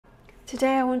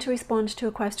Today I want to respond to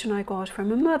a question I got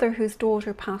from a mother whose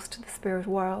daughter passed to the spirit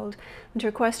world. And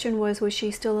her question was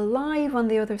she still alive on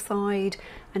the other side,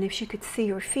 and if she could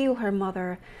see or feel her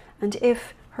mother, and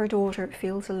if her daughter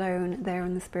feels alone there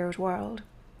in the spirit world.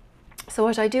 So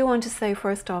what I do want to say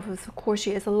first off is, of course,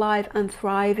 she is alive and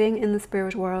thriving in the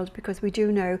spirit world, because we do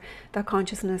know that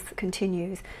consciousness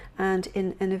continues, and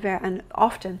and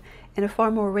often in a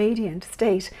far more radiant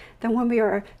state than when we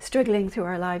are struggling through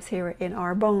our lives here in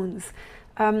our bones.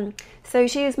 So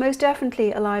she is most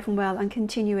definitely alive and well and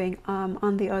continuing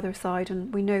on the other side,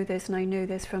 and we know this, and I know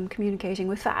this from communicating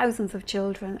with thousands of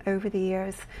children over the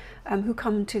years who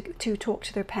come to talk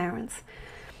to their parents.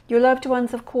 Your loved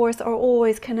ones, of course, are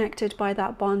always connected by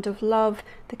that bond of love.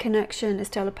 The connection is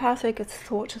telepathic, it's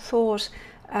thought to thought.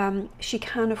 She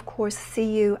can, of course,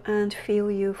 see you and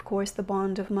feel you. Of course, the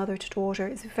bond of mother to daughter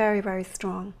is very, very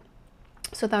strong.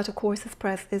 So that, of course,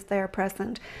 is there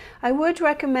present. I would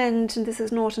recommend, and this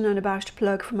is not an unabashed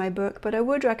plug for my book, but I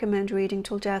would recommend reading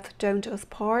Till Death Don't Us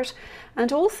Part,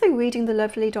 and also reading the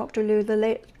lovely Dr.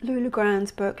 Lulu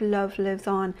Grand's book, Love Lives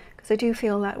On, because I do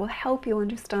feel that will help you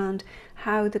understand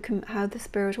how the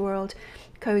spirit world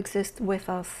coexists with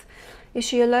us. Is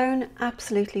she alone?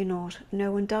 Absolutely not.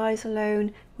 No one dies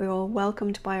alone. We're all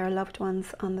welcomed by our loved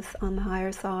ones on the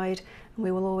higher side, and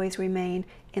we will always remain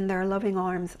in their loving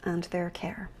arms and their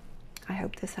care. I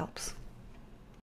hope this helps.